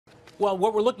Well,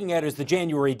 what we're looking at is the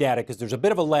January data because there's a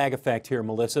bit of a lag effect here,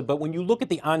 Melissa. But when you look at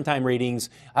the on-time ratings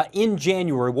in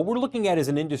January, what we're looking at is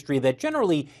an industry that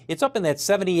generally it's up in that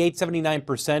 78,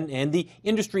 79%, and the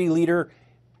industry leader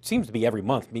seems to be every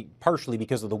month, partially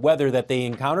because of the weather that they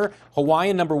encounter.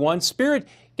 Hawaiian, number one. Spirit,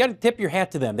 got to tip your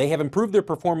hat to them. They have improved their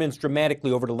performance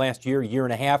dramatically over the last year, year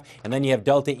and a half. And then you have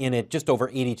Delta in at just over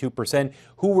 82%.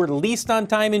 Who were least on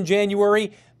time in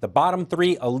January? The bottom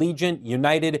three, Allegiant,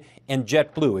 United, and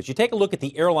JetBlue. As you take a look at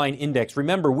the airline index,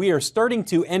 remember, we are starting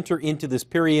to enter into this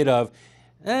period of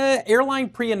airline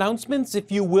pre-announcements,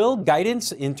 if you will,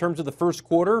 guidance in terms of the first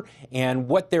quarter and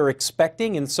what they're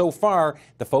expecting. And so far,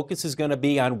 the focus is going to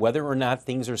be on whether or not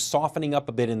things are softening up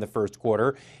a bit in the first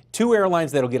quarter. Two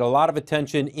airlines that'll get a lot of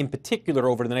attention, in particular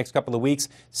over the next couple of weeks,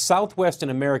 Southwest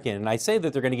and American. And I say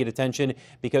that they're going to get attention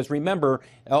because, remember,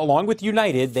 along with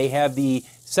United, they have the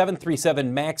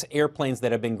 737 MAX airplanes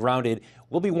that have been grounded.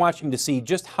 We'll be watching to see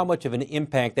just how much of an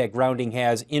impact that grounding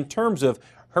has in terms of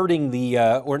hurting the,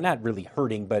 or not really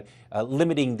hurting, but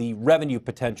limiting the revenue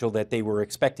potential that they were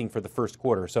expecting for the first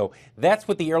quarter. So that's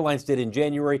what the airlines did in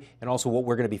January and also what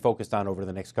we're going to be focused on over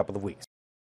the next couple of weeks.